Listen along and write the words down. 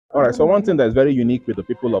All right, so one thing that's very unique with the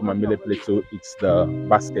people of Mamile Plateau, it's the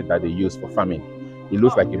basket that they use for farming. It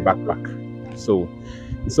looks like a backpack. So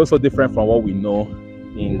it's also different from what we know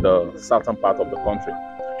in the southern part of the country.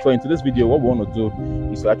 So in today's video, what we want to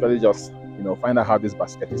do is to actually just find out how this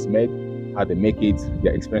basket is made, how they make it,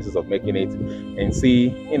 their experiences of making it, and see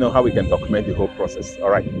how we can document the whole process. All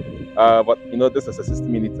right. But this is a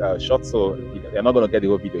 60-minute shot, so you're not going to get the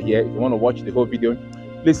whole video here. If you want to watch the whole video,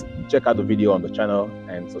 please check out the video on the channel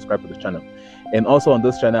and subscribe to the channel. And also on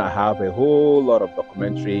this channel, I have a whole lot of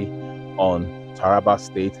documentary on Taraba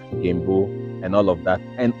State, Gembu, and all of that,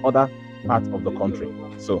 and other parts of the country.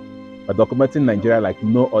 So we're documenting Nigeria like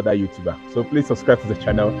no other YouTuber. So please subscribe to the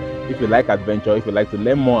channel if you like adventure, if you like to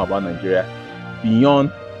learn more about Nigeria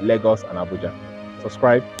beyond Lagos and Abuja.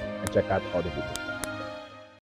 Subscribe and check out all the videos.